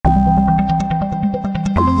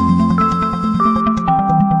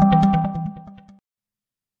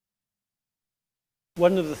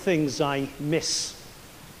One of the things I miss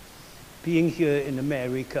being here in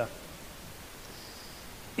America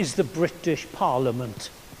is the British Parliament.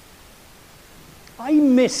 I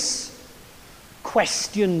miss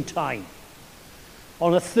question time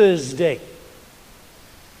on a Thursday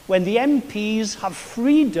when the MPs have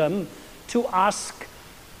freedom to ask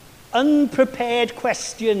unprepared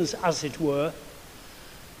questions, as it were,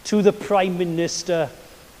 to the Prime Minister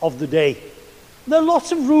of the day. There are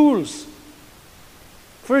lots of rules.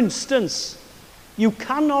 For instance, you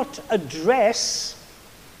cannot address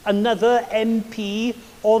another MP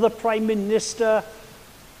or the Prime Minister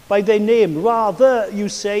by their name. Rather, you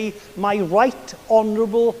say, "My right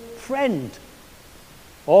honourable friend,"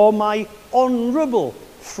 or "my honourable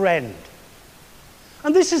friend."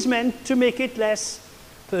 And this is meant to make it less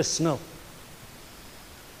personal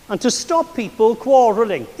and to stop people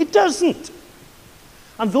quarrelling. It doesn't.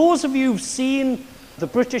 And those of you who've seen the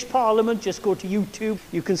British Parliament, just go to YouTube.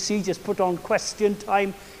 You can see, just put on question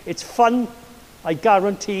time. It's fun, I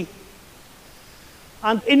guarantee.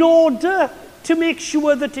 And in order to make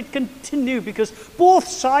sure that it continues, because both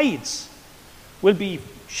sides will be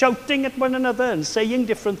shouting at one another and saying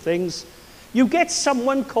different things, you get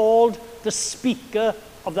someone called the Speaker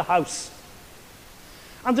of the House.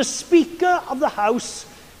 And the Speaker of the House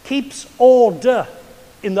keeps order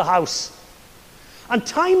in the House. And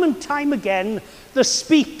time again, the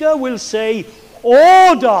Speaker will say,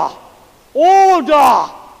 "Order!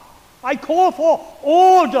 Order! I call for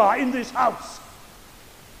order in this House."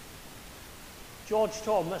 George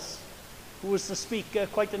Thomas, who was the Speaker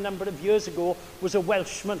quite a number of years ago, was a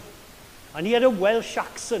Welshman. And he had a Welsh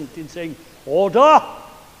accent in saying, "Order!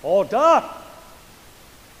 Order!"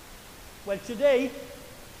 Well, today,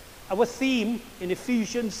 our theme in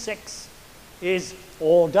Ephesians 6 is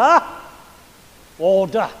order,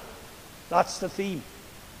 order. That's the theme.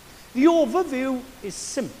 The overview is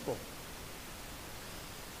simple.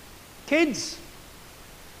 Kids,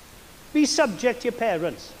 be subject to your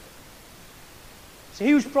parents. It's a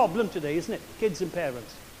huge problem today, isn't it? Kids and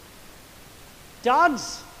parents.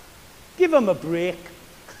 Dads, give them a break.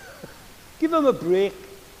 Give them a break.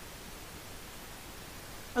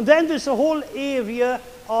 And then there's the whole area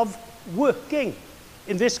of working.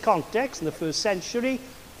 In this context, in the first century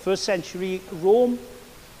Rome,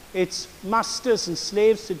 it's masters and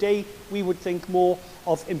slaves. Today, we would think more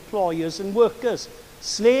of employers and workers.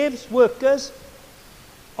 Slaves, workers,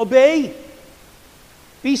 obey,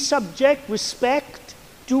 be subject, respect,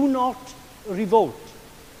 do not revolt.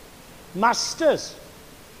 Masters,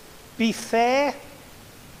 be fair,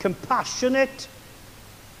 compassionate,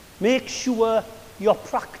 make sure your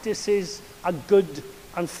practices are good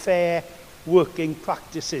and fair working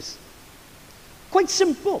practices. Quite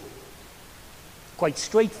simple, quite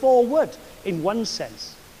straightforward in one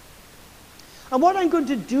sense. And what I'm going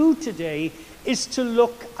to do today is to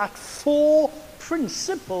look at 4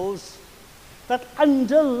 principles that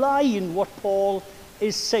underline what Paul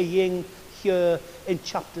is saying here in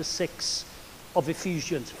chapter 6 of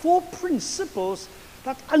Ephesians. 4 principles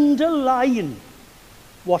that underline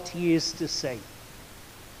what he is to say.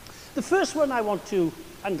 The first one I want to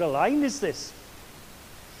underline is this.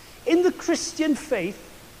 In the Christian faith,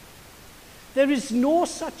 there is no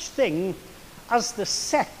such thing as the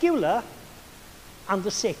secular and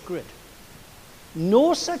the sacred.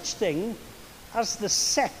 No such thing as the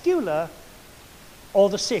secular or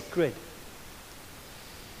the sacred.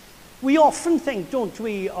 We often think, don't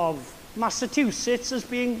we, of Massachusetts as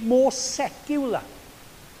being more secular,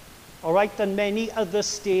 all right, than many other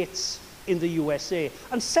states in the USA.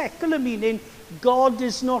 And secular meaning God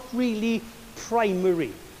is not really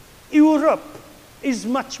primary. Europe is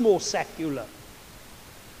much more secular.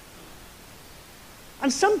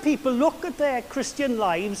 And some people look at their Christian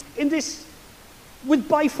lives in this, with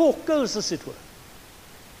bifocals, as it were.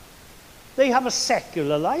 They have a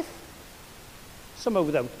secular life, some are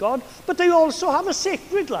without God, but they also have a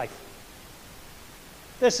sacred life.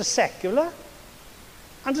 There's a secular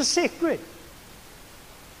and a sacred.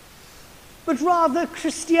 But rather,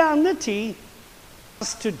 Christianity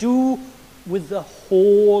has to do with the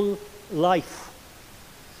whole life.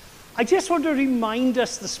 I just want to remind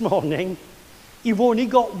us this morning, you've only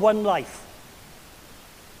got one life.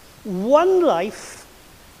 One life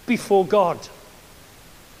before God.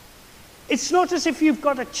 It's not as if you've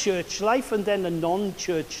got a church life and then a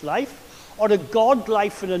non-church life, or a God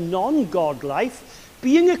life and a non-God life.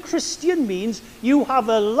 Being a Christian means you have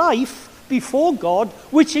a life before God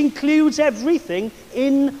which includes everything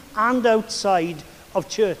in and outside of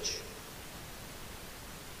church.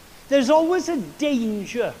 There's always a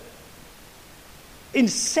danger in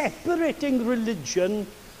separating religion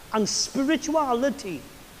and spirituality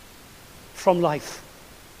from life.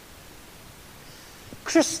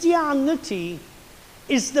 Christianity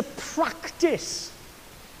is the practice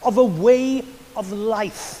of a way of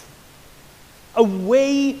life, a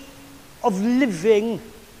way of living.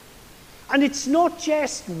 And it's not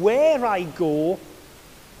just where I go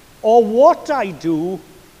or what I do,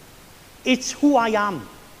 it's who I am.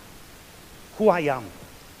 Who I am.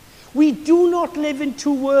 We do not live in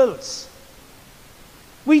two worlds.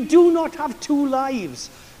 We do not have two lives.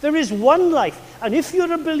 There is one life, and if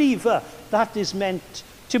you're a believer, that is meant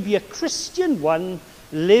to be a Christian one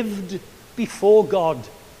lived before God.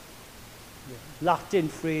 Latin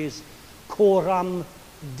phrase, coram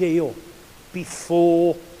Deo,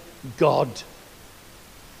 before God.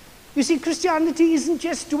 You see, Christianity isn't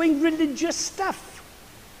just doing religious stuff.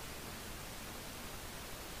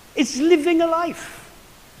 It's living a life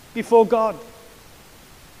before God.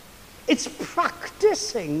 It's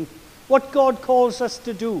practicing what God calls us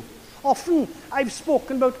to do. Often I've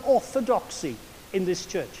spoken about orthodoxy in this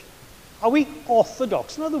church. Are we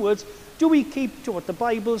orthodox? In other words, do we keep to what the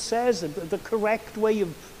Bible says, the correct way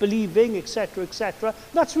of believing, etc., etc.?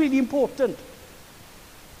 That's really important.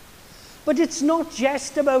 But it's not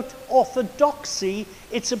just about orthodoxy,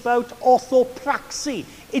 it's about orthopraxy.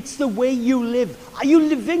 It's the way you live. Are you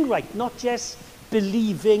living right, not just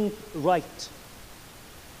believing right?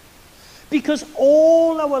 Because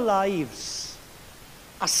all our lives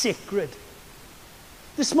are sacred.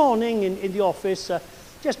 This morning in the office,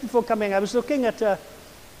 just before coming, I was looking at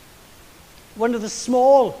one of the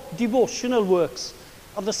small devotional works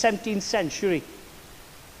of the 17th century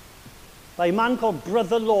by a man called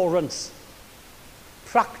Brother Lawrence,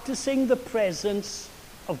 Practicing the Presence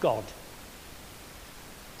of God.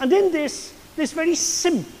 And in this very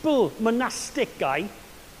simple monastic guy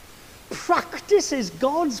practices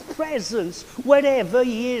God's presence wherever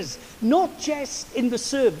he is, not just in the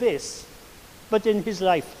service, but in his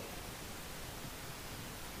life.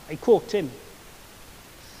 I quote him,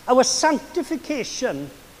 "Our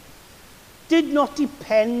sanctification did not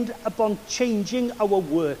depend upon changing our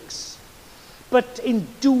works, but in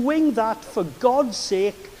doing that for God's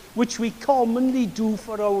sake, which we commonly do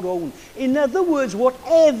for our own." In other words,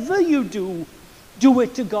 whatever you do, do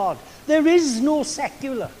it to God. There is no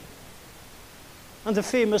secular. And the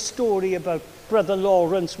famous story about Brother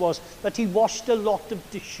Lawrence was that he washed a lot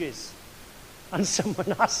of dishes. And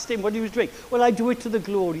someone asked him what he was doing. "Well, I do it to the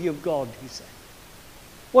glory of God," he said.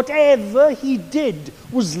 Whatever he did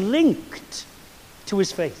was linked to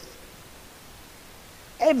his faith.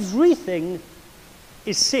 Everything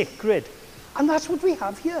is sacred. And that's what we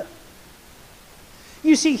have here.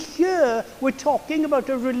 You see, here we're talking about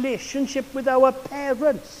a relationship with our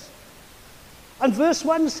parents. And verse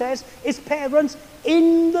 1 says, it's parents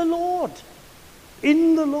in the Lord.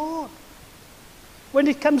 In the Lord. When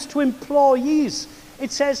it comes to employees,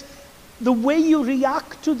 it says, the way you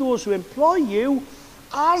react to those who employ you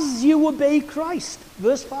as you obey Christ.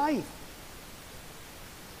 Verse 5.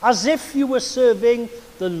 As if you were serving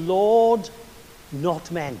the Lord, not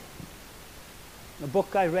men. A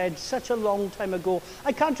book I read such a long time ago.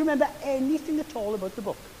 I can't remember anything at all about the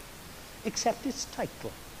book, except its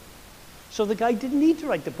title. So the guy didn't need to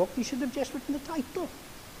write the book. He should have just written the title.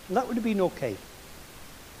 And that would have been okay.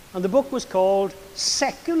 And the book was called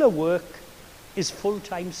Secular Work is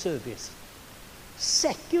Full-Time Service.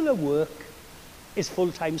 Secular work is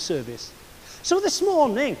full-time service. So this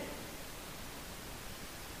morning,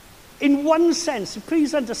 in one sense,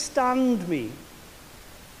 please understand me,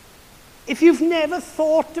 if you've never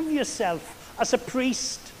thought of yourself as a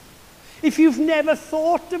priest, if you've never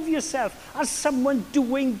thought of yourself as someone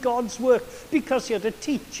doing God's work because you're a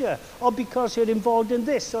teacher, or because you're involved in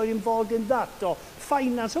this, or involved in that, or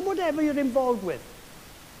finance, or whatever you're involved with,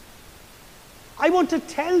 I want to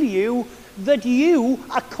tell you that you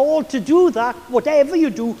are called to do that, whatever you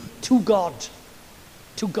do, to God.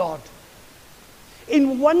 To God.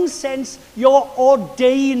 In one sense, you're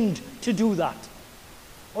ordained to do that.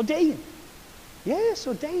 Ordained. Yes,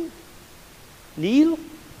 ordained. Neil,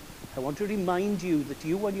 I want to remind you that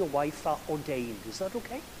you and your wife are ordained. Is that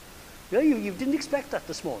okay? Yeah, you didn't expect that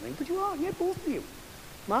this morning, but you are. Yeah, both of you.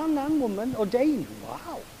 Man and woman, ordained.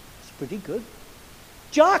 Wow, that's pretty good.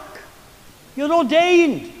 Jack, you're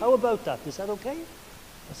ordained. How about that? Is that okay?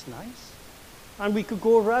 That's nice. And we could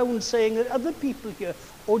go around saying that other people here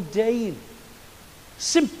ordained.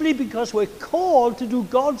 Simply because we're called to do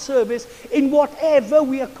God's service in whatever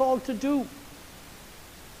we are called to do.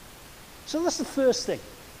 So that's the first thing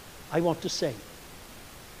I want to say.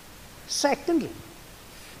 Secondly,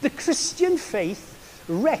 the Christian faith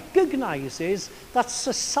recognizes that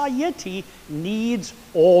society needs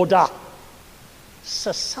order.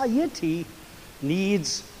 Society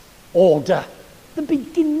needs order. The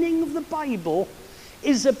beginning of the Bible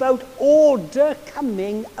is about order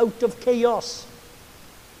coming out of chaos.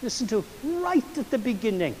 Listen to right at the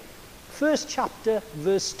beginning, first chapter,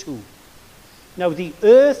 verse 2. Now the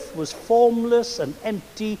earth was formless and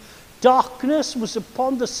empty. Darkness was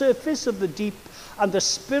upon the surface of the deep, and the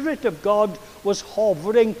Spirit of God was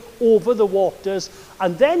hovering over the waters.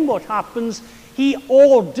 And then what happens? He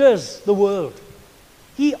orders the world.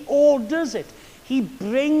 He orders it. He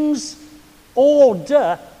brings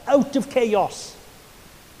order out of chaos.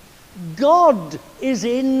 God is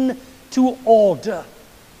into order.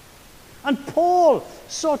 And Paul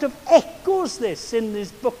sort of echoes this in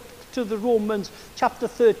his book to the Romans, chapter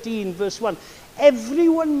 13, verse 1.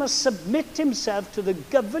 Everyone must submit himself to the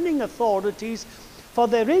governing authorities, for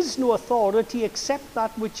there is no authority except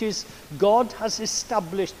that which is God has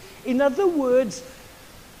established. In other words,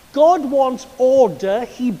 God wants order,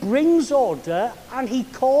 he brings order, and he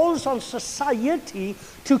calls on society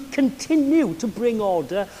to continue to bring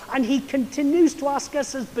order, and he continues to ask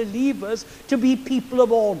us as believers to be people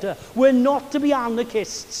of order. We're not to be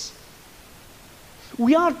anarchists.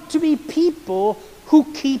 We are to be people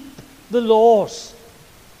who keep the laws.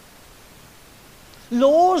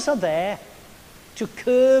 Laws are there to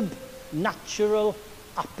curb natural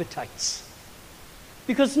appetites.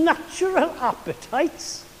 Because natural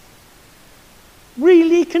appetites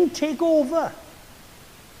really can take over.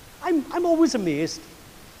 I'm always amazed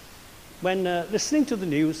when listening to the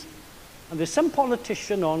news and there's some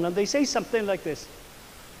politician on and they say something like this.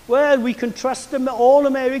 Well, we can trust all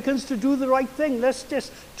Americans to do the right thing. Let's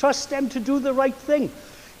just trust them to do the right thing.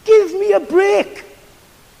 Give me a break.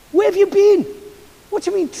 Where have you been? What do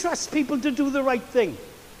you mean trust people to do the right thing?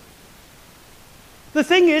 The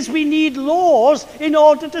thing is, we need laws in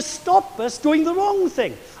order to stop us doing the wrong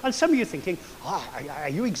thing. And some of you are thinking, are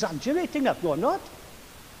you exaggerating that? No, I'm not.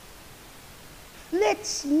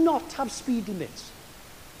 Let's not have speed limits.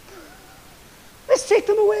 Let's take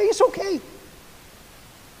them away. It's okay.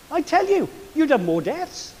 I tell you, you'd have more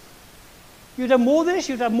deaths. You'd have more this,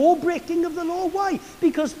 you'd have more breaking of the law. Why?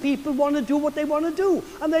 Because people want to do what they want to do.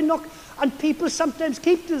 And they're not, and people sometimes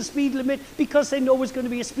keep to the speed limit because they know there's going to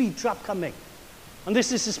be a speed trap coming. And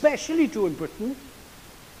this is especially true in Britain.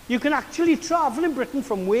 You can actually travel in Britain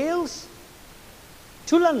from Wales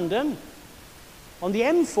to London on the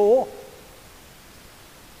M4.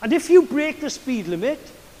 And if you break the speed limit,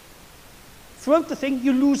 throughout the thing,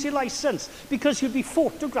 you lose your license because you'll be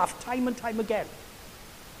photographed time and time again.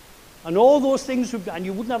 And all those things, and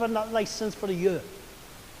you wouldn't have a license for a year.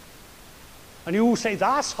 And you say,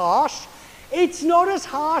 that's harsh. It's not as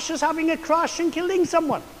harsh as having a crash and killing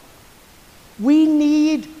someone. We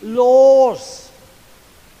need laws.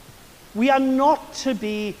 We are not to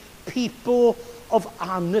be people of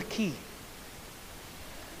anarchy.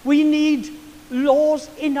 We need laws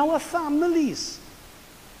in our families,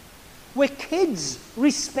 where kids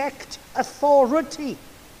respect authority.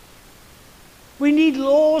 We need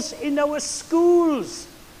laws in our schools,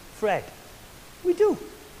 Fred. We do.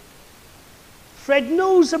 Fred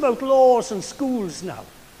knows about laws and schools now.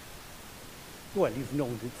 Well, you've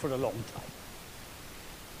known it for a long time.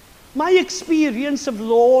 My experience of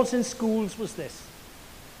laws in schools was this.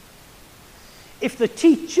 If the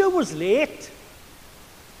teacher was late,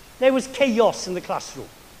 there was chaos in the classroom.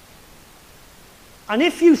 And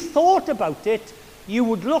if you thought about it, you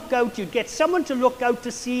would look out, you'd get someone to look out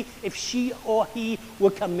to see if she or he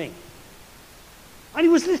were coming. And it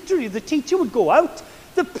was literally, the teacher would go out,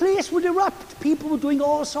 the place would erupt. People were doing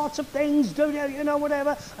all sorts of things, you know,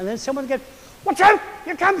 whatever. And then someone would go, watch out,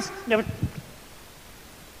 here comes. Never.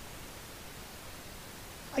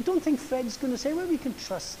 I don't think Fred's going to say, well, we can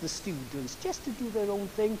trust the students just to do their own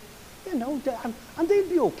thing, you know, and they'll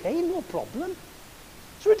be okay, no problem.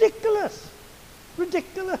 It's ridiculous.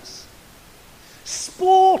 Ridiculous.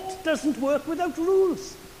 Sport doesn't work without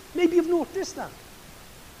rules. Maybe you've noticed that.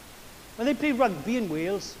 When they play rugby in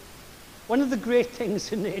Wales, one of the great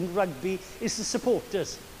things in rugby is the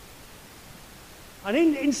supporters. And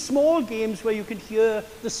in small games where you can hear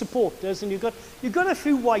the supporters, and you've got a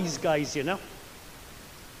few wise guys, you know.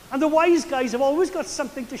 And the wise guys have always got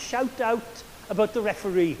something to shout out about the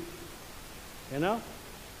referee, you know.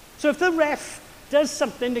 So if the ref does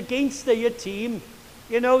something against their team,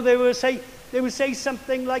 you know, they would say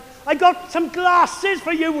something like, I got some glasses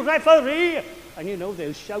for you, referee. And, you know,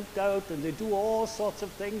 they'll shout out and they do all sorts of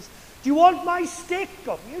things. Do you want my stick?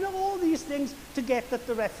 Or, you know, all these things to get at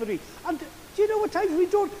the referee. And Do you know what times we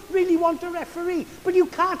don't really want a referee? But you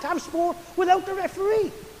can't have sport without a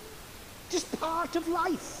referee. Just part of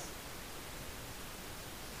life.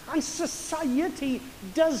 And society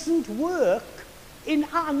doesn't work in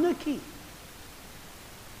anarchy.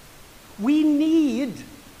 We need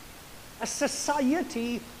a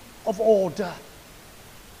society of order.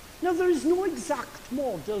 Now, there is no exact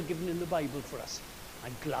model given in the Bible for us,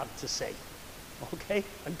 I'm glad to say. Okay?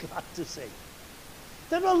 I'm glad to say.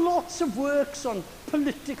 There are lots of works on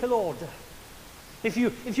political order. If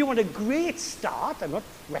you want a great start, I'm not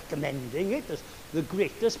recommending it as the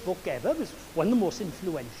greatest book ever, it's one of the most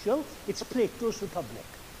influential, it's Plato's Republic,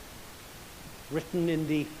 written in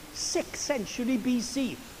the 6th century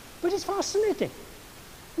BC. But it's fascinating.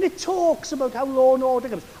 And it talks about how law and order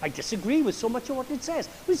comes. I disagree with so much of what it says,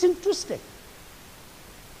 but it's interesting.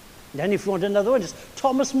 And then if you want another one, it's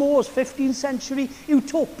Thomas More's 15th century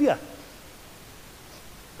Utopia.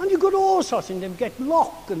 And you've got all sorts of them, get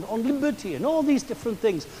Locke and on liberty and all these different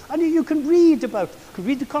things. And you can read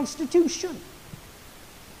the Constitution.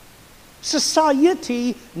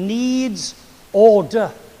 Society needs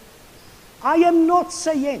order. I am not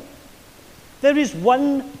saying there is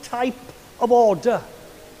one type of order.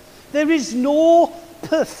 There is no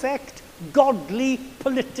perfect, godly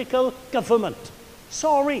political government.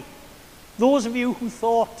 Sorry. Those of you who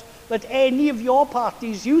thought that any of your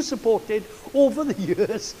parties you supported over the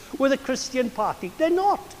years were the Christian party. They're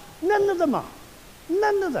not. None of them are.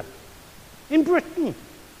 None of them. In Britain,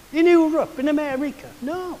 in Europe, in America.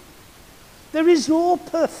 No. There is no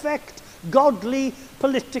perfect, godly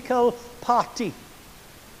political party.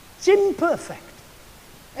 It's imperfect.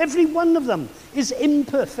 Every one of them is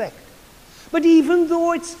imperfect. But even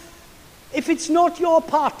though if it's not your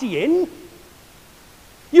party in,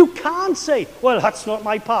 you can't say, well, that's not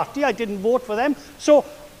my party, I didn't vote for them, so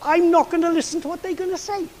I'm not going to listen to what they're going to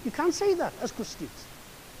say. You can't say that as Christians.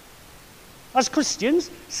 As Christians,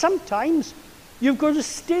 sometimes you've got to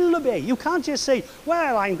still obey. You can't just say,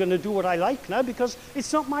 well, I'm going to do what I like now because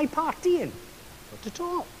it's not my party in. Not at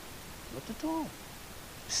all. Not at all.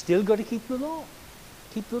 Still got to keep the law.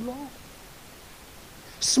 Keep the law.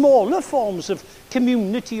 Smaller forms of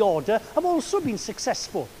community order have also been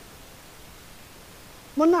successful.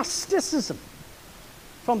 Monasticism,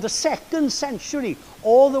 from the 2nd century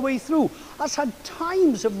all the way through, has had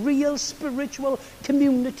times of real spiritual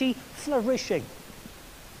community flourishing.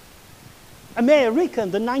 America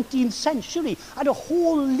in the 19th century had a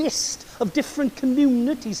whole list of different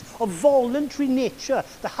communities of voluntary nature.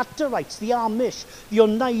 The Hutterites, the Amish, the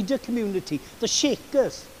Oneida community, the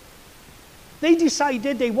Shakers. They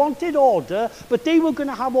decided they wanted order, but they were going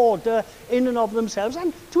to have order in and of themselves.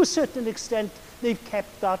 And to a certain extent, they've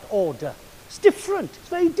kept that order. It's different. It's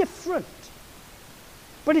very different.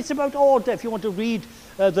 But it's about order. If you want to read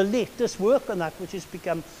the latest work on that, which has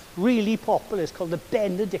become really popular, it's called The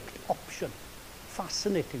Benedict Option.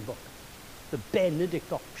 Fascinating book. The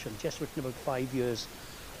Benedict Option, just written about 5 years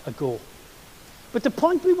ago. But the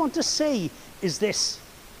point we want to say is this.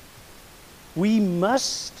 We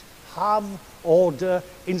must have order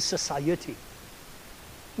in society.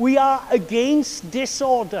 We are against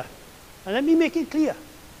disorder. And let me make it clear.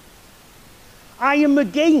 I am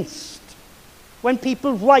against when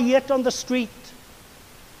people riot on the street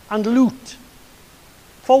and loot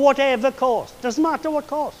for whatever cause. Doesn't matter what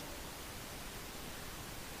cause.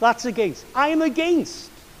 That's against. I am against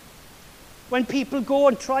when people go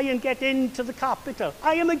and try and get into the Capitol.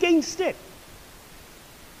 I am against it.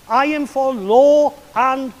 I am for law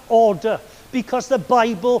and order because the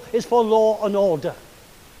Bible is for law and order.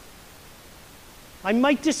 I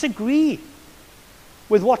might disagree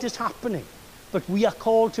with what is happening, but we are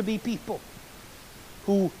called to be people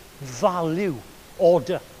who value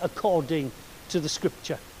order according to the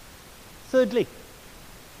Scripture. Thirdly,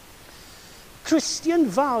 Christian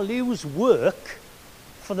values work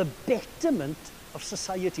for the betterment of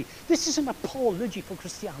society. This is an apology for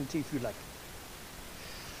Christianity, if you like.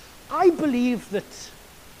 I believe that,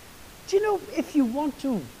 do you know, if you want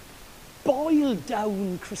to boil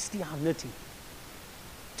down Christianity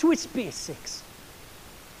to its basics,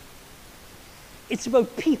 it's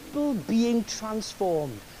about people being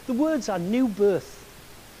transformed. The words are new birth,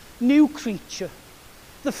 new creature,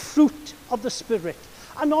 the fruit of the Spirit.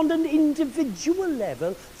 And on an individual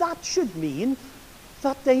level, that should mean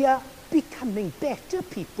that they are becoming better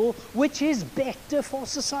people, which is better for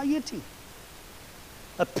society.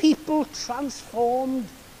 A people transformed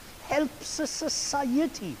helps a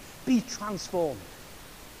society be transformed.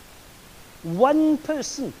 One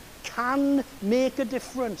person can make a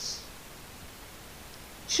difference.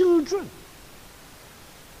 Children.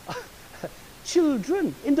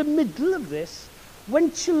 children, in the middle of this,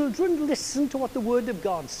 when children listen to what the Word of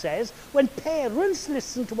God says, when parents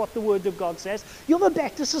listen to what the Word of God says, you have a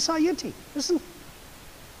better society. Listen.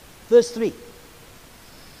 Verse 3.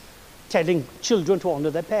 Telling children to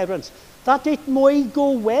honour their parents, that it may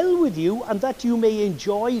go well with you and that you may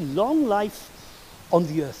enjoy long life on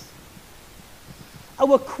the earth.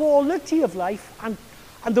 Our quality of life and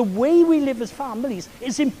the way we live as families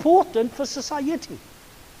is important for society.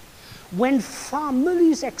 When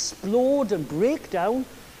families explode and break down,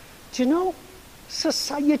 do you know,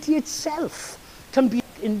 society itself can be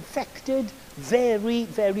infected very,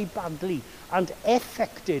 very badly and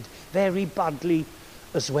affected very badly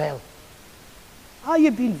as well. I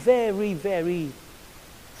have been very, very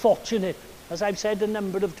fortunate, as I've said a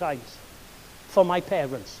number of times, for my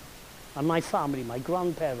parents and my family, my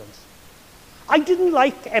grandparents. I didn't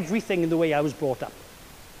like everything in the way I was brought up.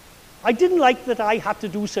 I didn't like that I had to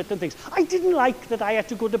do certain things. I didn't like that I had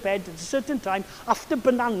to go to bed at a certain time after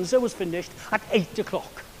Bonanza was finished at 8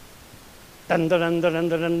 o'clock. Dun dun dun dun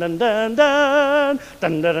dun dun dun dun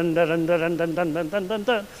dun dun dun dun dun dun dun dun dun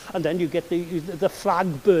dun, and then you get the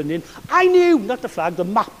flag burning. I knew, not the flag, the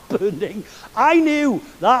map burning. I knew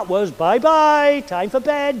that was bye-bye, time for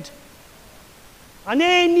bed. And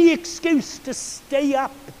any excuse to stay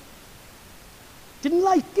up. Didn't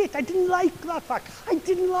like it. I didn't like that fact. I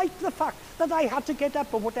didn't like the fact that I had to get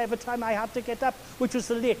up at whatever time I had to get up, which was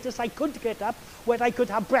the latest I could get up, when I could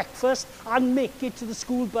have breakfast and make it to the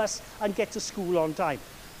school bus and get to school on time.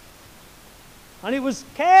 And it was,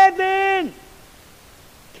 Kevin!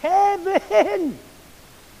 Kevin!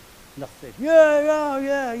 Nothing.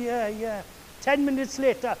 Yeah. 10 minutes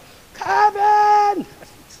later, Kevin!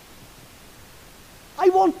 I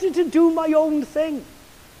wanted to do my own thing.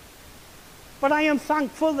 But I am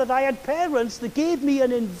thankful that I had parents that gave me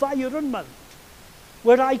an environment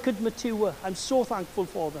where I could mature. I'm so thankful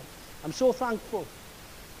for them. I'm so thankful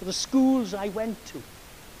for the schools I went to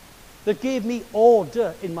that gave me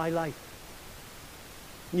order in my life.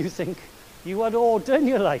 And you think, you had order in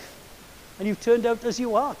your life and you turned out as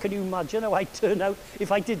you are. Can you imagine how I'd turn out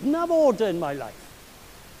if I didn't have order in my life?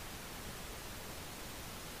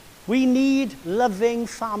 We need loving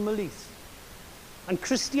families. And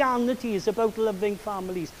Christianity is about loving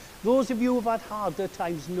families. Those of you who have had harder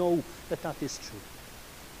times know that that is true.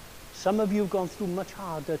 Some of you have gone through much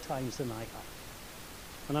harder times than I have.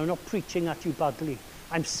 And I'm not preaching at you badly.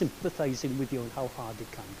 I'm sympathizing with you on how hard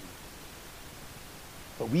it can be.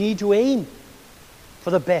 But we need to aim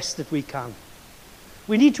for the best that we can.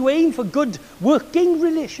 We need to aim for good working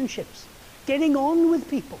relationships, getting on with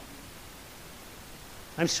people.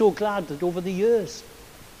 I'm so glad that over the years,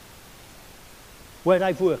 where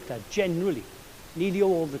I've worked, I've generally, nearly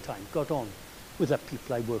all the time, got on with the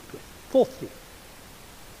people I worked with. Fourthly,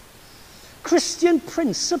 Christian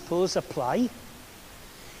principles apply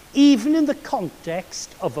even in the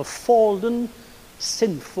context of a fallen,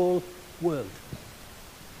 sinful world.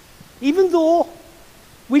 Even though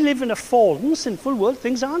we live in a fallen, sinful world,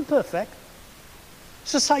 things aren't perfect.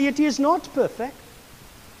 Society is not perfect.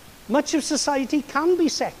 Much of society can be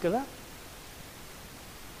secular.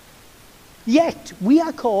 Yet, we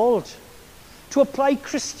are called to apply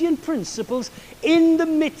Christian principles in the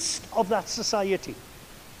midst of that society.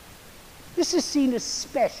 This is seen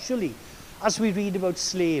especially as we read about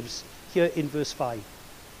slaves here in verse 5.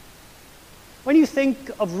 When you think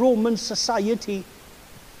of Roman society,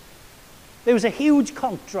 there was a huge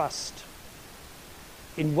contrast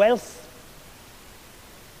in wealth,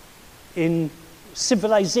 in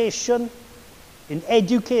civilization, in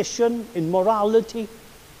education, in morality.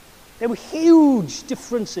 There were huge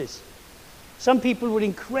differences. Some people were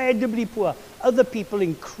incredibly poor, other people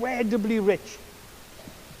incredibly rich.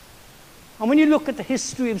 And when you look at the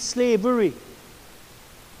history of slavery,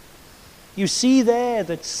 you see there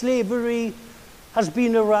that slavery has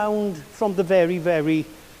been around from the very, very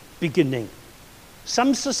beginning.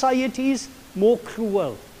 Some societies more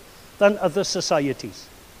cruel than other societies.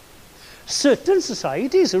 Certain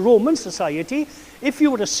societies, a Roman society, if you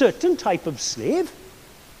were a certain type of slave,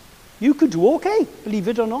 you could do okay, believe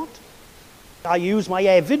it or not. I use my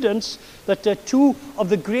evidence that two of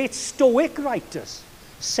the great Stoic writers,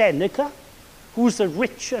 Seneca, who's the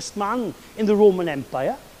richest man in the Roman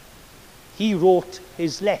Empire, he wrote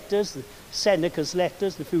his letters, Seneca's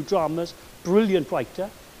letters, the few dramas, brilliant writer.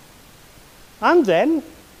 And then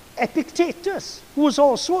Epictetus, who was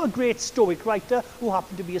also a great Stoic writer who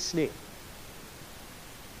happened to be a slave.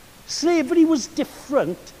 Slavery was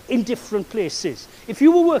different in different places. If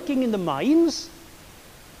you were working in the mines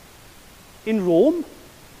in Rome,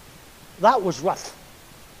 that was rough.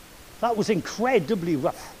 That was incredibly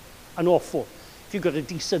rough. and awful. If you got a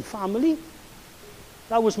decent family,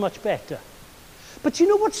 that was much better. But you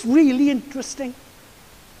know what's really interesting?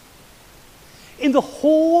 In the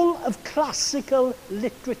whole of classical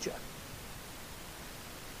literature,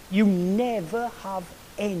 you never have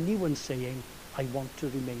anyone saying, I want to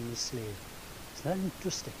remain a slave. Isn't that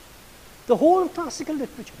interesting? The whole of classical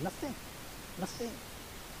literature, nothing. Nothing.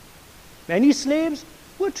 Many slaves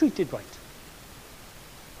were treated right.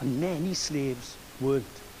 And many slaves weren't.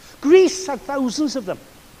 Greece had thousands of them.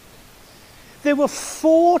 There were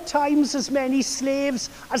 4 times as many slaves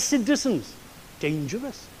as citizens.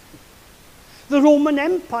 Dangerous. The Roman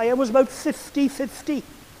Empire was about 50-50.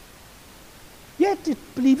 Yet,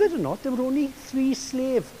 believe it or not, there were only 3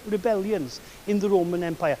 slave rebellions in the Roman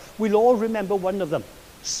Empire. We'll all remember one of them,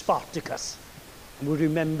 Spartacus. And we'll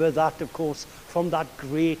remember that, of course, from that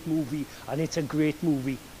great movie, and it's a great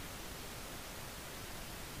movie.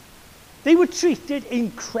 They were treated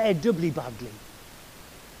incredibly badly.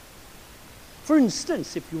 For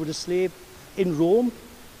instance, if you were a slave in Rome,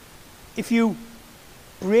 if you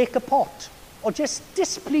break a pot or just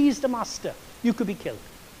displease the master, you could be killed.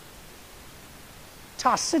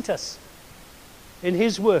 Tacitus, in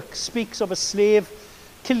his work, speaks of a slave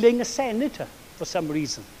killing a senator for some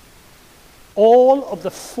reason. All of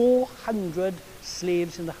the 400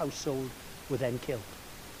 slaves in the household were then killed.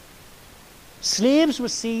 Slaves were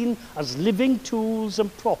seen as living tools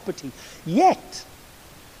and property. Yet,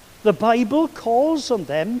 the Bible calls on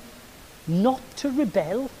them not to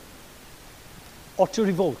rebel or to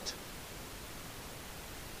revolt.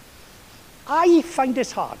 I find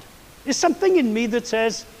this hard. There's something in me that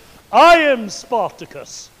says, I am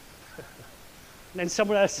Spartacus. And then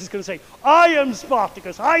someone else is going to say, I am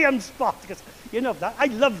Spartacus, I am Spartacus. You know that? I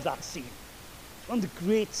love that scene. It's one of the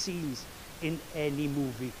great scenes in any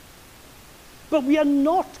movie. But we are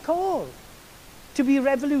not called to be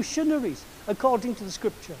revolutionaries according to the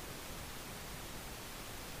scripture.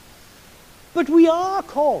 But we are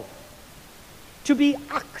called to be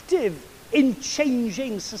active in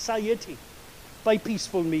changing society by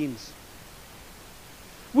peaceful means.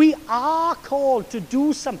 We are called to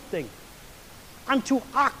do something and to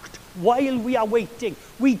act while we are waiting.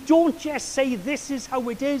 We don't just say this is how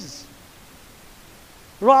it is.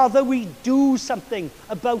 Rather, we do something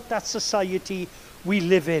about that society we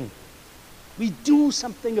live in. We do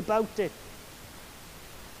something about it.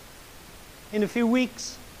 In a few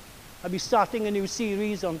weeks, I'll be starting a new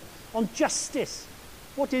series on justice.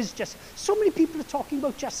 What is justice? So many people are talking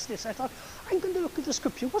about justice. I thought, I'm going to look at the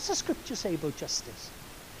scripture. What's the scripture say about justice?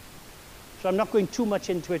 So I'm not going too much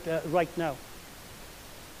into it right now.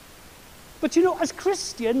 But you know, as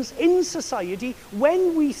Christians in society,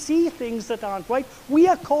 when we see things that aren't right, we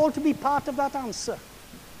are called to be part of that answer.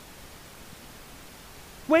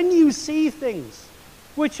 When you see things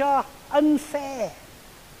which are unfair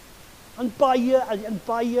and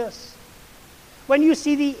biased, when you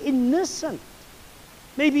see the innocent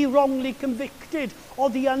maybe wrongly convicted or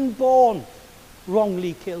the unborn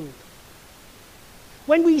wrongly killed,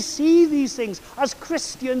 when we see these things, as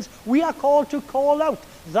Christians, we are called to call out.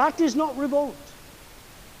 That is not revolt.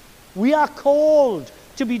 We are called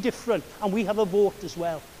to be different, and we have a vote as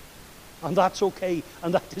well. And that's okay,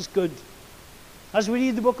 and that is good. As we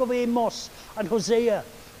read the book of Amos and Hosea,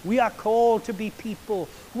 we are called to be people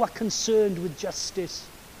who are concerned with justice.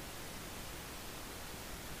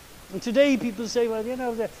 And today people say, well, you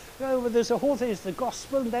know, there's a whole thing, it's the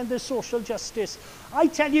gospel and then there's social justice. I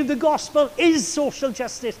tell you, the gospel is social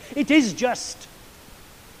justice. It is just.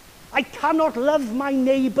 I cannot love my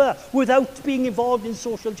neighbour without being involved in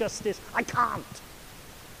social justice. I can't.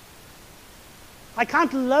 I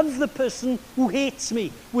can't love the person who hates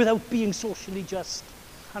me without being socially just.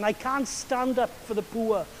 And I can't stand up for the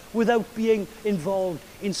poor without being involved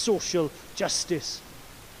in social justice.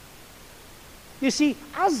 You see,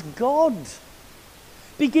 as God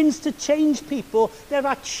begins to change people, there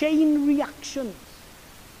are chain reactions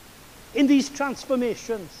in these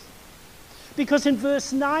transformations. Because in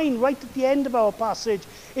verse 9, right at the end of our passage,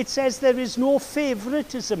 it says there is no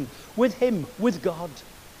favoritism with him, with God.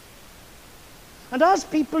 And as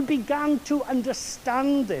people began to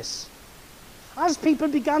understand this, as people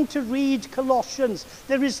began to read Colossians,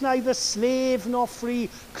 there is neither slave nor free,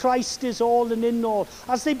 Christ is all and in all.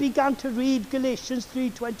 As they began to read Galatians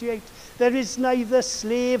 3:28, there is neither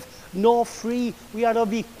slave nor free, we are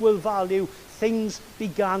of equal value. Things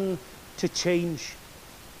began to change.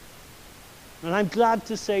 And I'm glad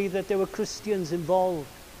to say that there were Christians involved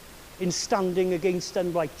in standing against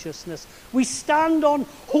unrighteousness. We stand on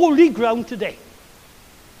holy ground today.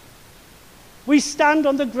 We stand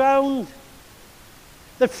on the ground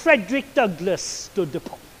that Frederick Douglass stood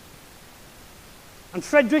upon. And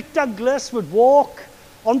Frederick Douglass would walk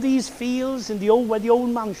on these fields in where the old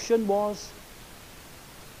mansion was.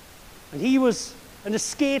 And he was an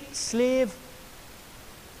escaped slave.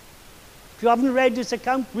 If you haven't read his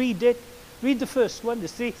account, read it. Read the first one.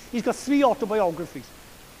 He's got 3 autobiographies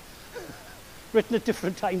written at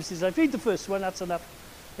different times in his life. Read the first one, that's enough.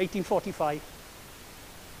 1845.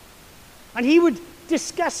 And he would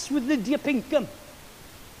discuss with Lydia Pinkham,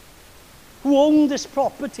 who owned this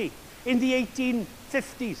property in the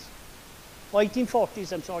 1850s, or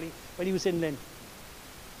 1840s, I'm sorry, when he was in Lynn.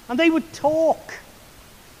 And they would talk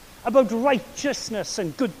about righteousness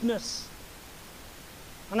and goodness.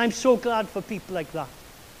 And I'm so glad for people like that.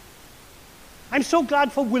 I'm so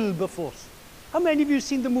glad for Wilberforce. How many of you have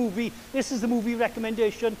seen the movie? This is the movie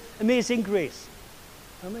recommendation, Amazing Grace.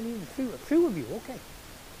 How many? A few of you, okay.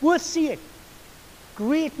 Worth seeing.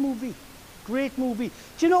 Great movie. Great movie.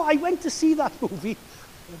 Do you know, I went to see that movie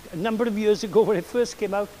a number of years ago when it first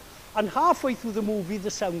came out, and halfway through the movie the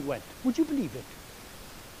sound went. Would you believe it?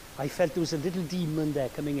 I felt there was a little demon there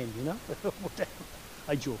coming in, you know?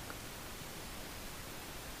 I joke.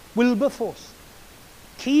 Wilberforce.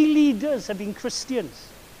 Key leaders have been Christians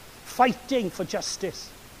fighting for justice.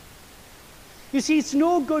 You see, it's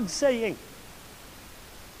no good saying,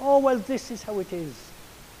 oh, well, this is how it is.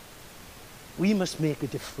 We must make a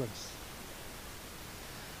difference.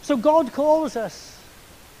 So God calls us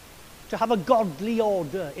to have a godly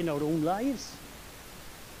order in our own lives,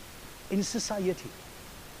 in society,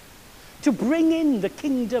 to bring in the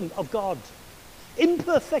kingdom of God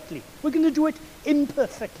imperfectly. We're going to do it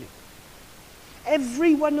imperfectly.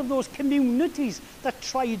 Every one of those communities that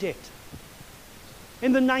tried it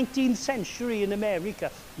in the 19th century in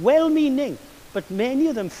America, well-meaning, but many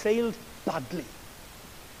of them failed badly.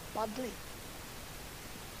 Badly.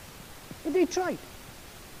 But they tried.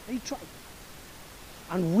 They tried.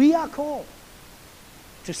 And we are called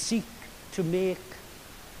to seek to make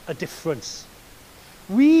a difference.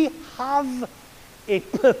 We have a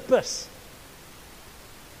purpose.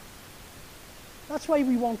 That's why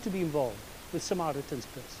we want to be involved with Samaritan's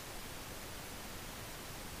Purse.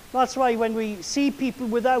 That's why when we see people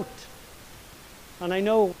without, and I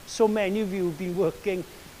know so many of you have been working,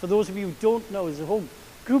 for those of you who don't know, there's a whole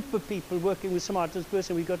group of people working with Samaritan's Purse,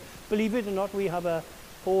 and we've got, believe it or not, we have a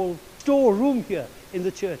whole storeroom here in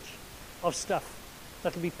the church of stuff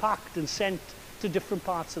that will be packed and sent to different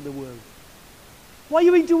parts of the world. Why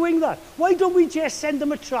are we doing that? Why don't we just send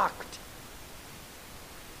them a tract?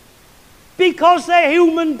 Because they're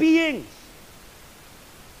human beings.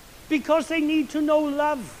 Because they need to know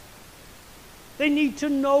love. They need to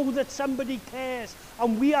know that somebody cares.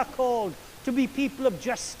 And we are called to be people of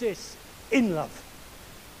justice in love.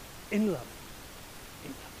 In love.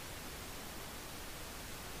 In love.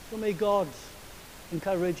 So may God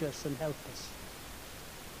encourage us and help us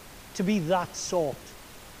to be that sort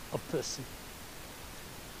of person.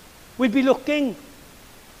 We'll be looking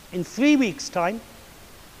in 3 weeks' time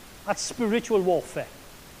at spiritual warfare.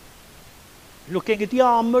 Looking at the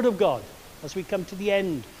armour of God as we come to the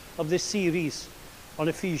end of this series on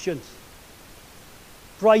Ephesians.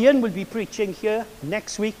 Brian will be preaching here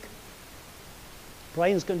next week.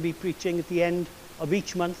 Brian's going to be preaching at the end of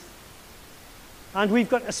each month. And we've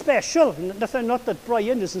got a special, not that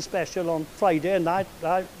Brian isn't special on Friday and that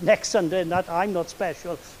next Sunday, and that I'm not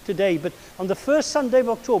special today, but on the first Sunday of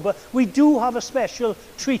October, we do have a special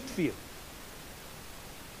treat for you.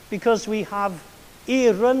 Because we have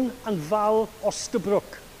Aaron and Val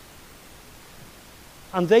Osterbrook.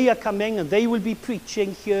 And they are coming and they will be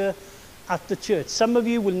preaching here at the church. Some of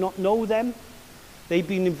you will not know them. They've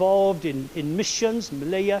been involved in missions in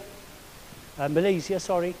Malaysia,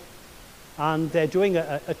 and they're doing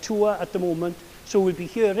a tour at the moment. So we'll be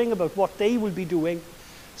hearing about what they will be doing.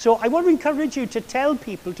 So I want to encourage you to tell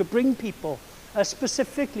people, to bring people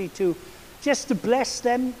specifically to just to bless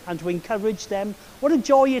them and to encourage them. What a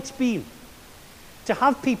joy it's been to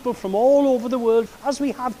have people from all over the world, as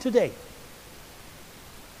we have today,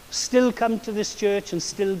 still come to this church and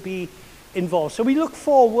still be involved. So we look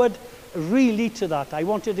forward really to that. I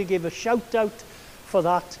wanted to give a shout out for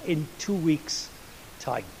that in 2 weeks'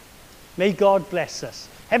 time. May God bless us.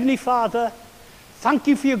 Heavenly Father, thank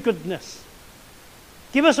you for your goodness.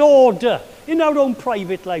 Give us order in our own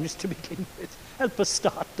private lives to begin with. Help us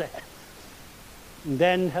start there. And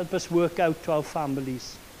then help us work out to our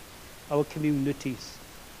families, our communities,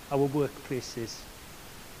 our workplaces.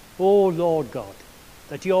 Oh Lord God,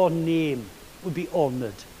 that your name will be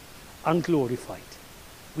honoured and glorified.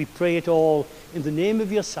 We pray it all in the name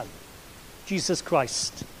of your Son, Jesus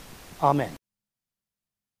Christ. Amen.